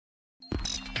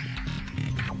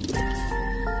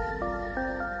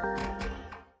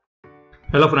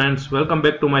Hello friends, welcome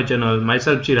back to my channel.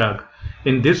 Myself Chirag.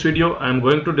 In this video I am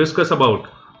going to discuss about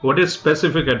what is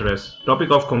specific address,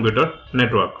 topic of computer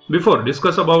network. Before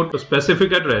discuss about the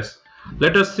specific address,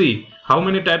 let us see how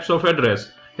many types of address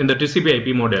in the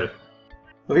TCP/IP model.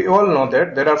 We all know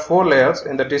that there are 4 layers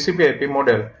in the TCP/IP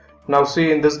model. Now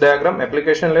see in this diagram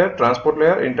application layer, transport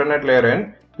layer, internet layer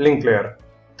and link layer.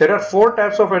 There are 4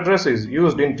 types of addresses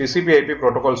used in TCP/IP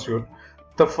protocol suite.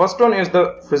 The first one is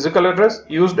the physical address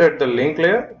used at the link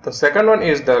layer. The second one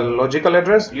is the logical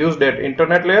address used at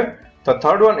internet layer. The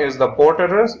third one is the port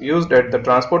address used at the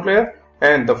transport layer.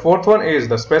 And the fourth one is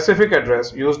the specific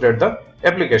address used at the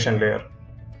application layer.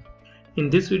 In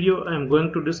this video I am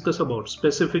going to discuss about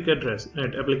specific address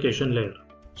at application layer.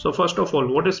 So first of all,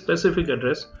 what is specific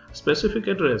address? Specific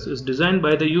address is designed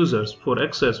by the users for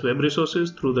access web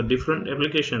resources through the different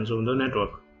applications on the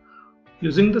network.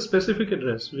 Using the specific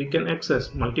address, we can access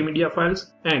multimedia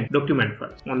files and document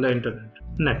files on the internet.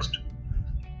 Next,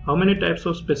 how many types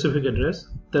of specific address?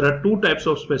 There are 2 types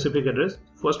of specific address.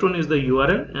 First one is the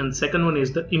URL and second one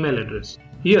is the email address.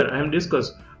 Here I am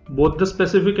discuss both the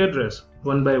specific address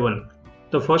one by one.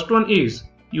 The first one is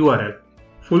URL.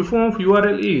 Full form of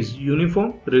URL is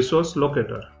Uniform Resource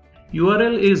Locator.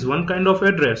 URL is one kind of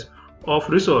address of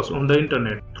resource on the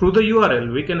internet. Through the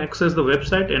URL, we can access the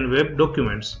website and web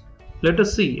documents. Let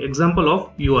us see example of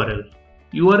URL.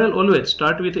 URL always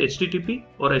start with HTTP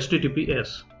or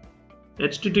HTTPS.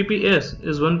 HTTPS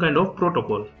is one kind of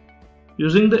protocol.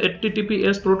 Using the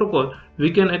HTTPS protocol, we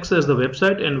can access the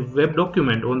website and web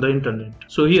document on the internet.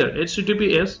 So here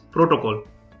HTTPS protocol.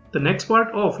 The next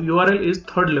part of URL is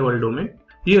third level domain.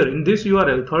 Here in this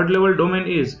URL, third level domain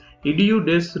is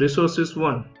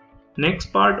edu-resources1.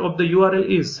 Next part of the URL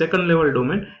is second level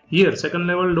domain. Here second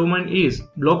level domain is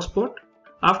blogspot.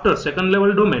 After second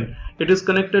level domain, it is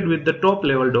connected with the top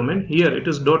level domain. Here it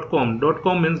is .com.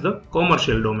 .com means the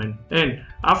commercial domain. And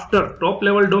after top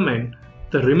level domain,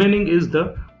 the remaining is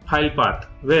the file path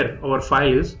where our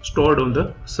file is stored on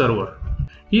the server.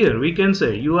 Here we can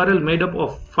say URL made up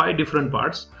of 5 different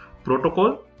parts: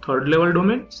 protocol, third level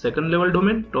domain, second level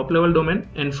domain, top level domain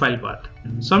and file path.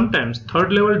 Sometimes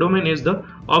third level domain is the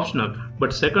optional,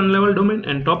 but second level domain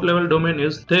and top level domain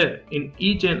is there in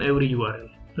each and every URL.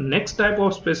 The next type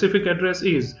of specific address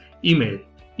is email.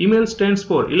 Email stands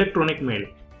for electronic mail.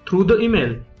 Through the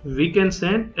email, we can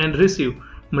send and receive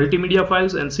multimedia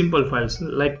files and simple files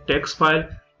like text file,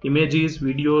 images,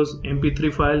 videos,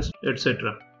 MP3 files,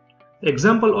 etc.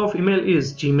 Example of email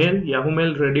is Gmail, Yahoo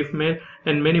Mail, Rediff Mail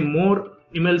and many more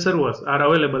email servers are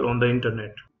available on the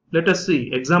internet. Let us see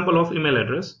example of email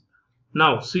address.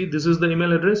 Now see, this is the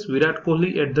email address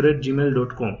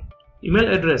viratkohli@gmail.com. Email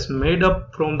address made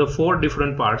up from the 4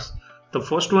 different parts. The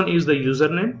first one is the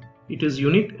username. It is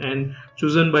unique and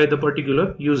chosen by the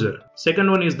particular user.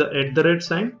 Second one is the @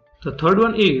 sign. The third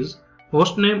one is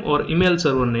hostname or email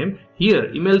server name. Here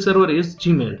email server is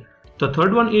Gmail. The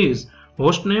third one is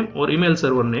hostname or email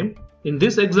server name. In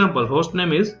this example,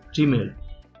 hostname is Gmail.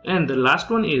 And the last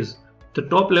one is the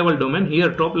top level domain.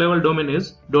 Here top level domain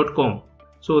is .com.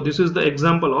 So this is the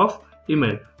example of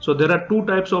email. So there are 2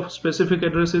 types of specific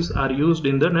addresses are used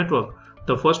in the network.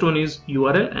 The first one is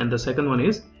URL and the second one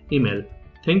is email.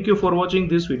 Thank you for watching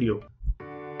this video.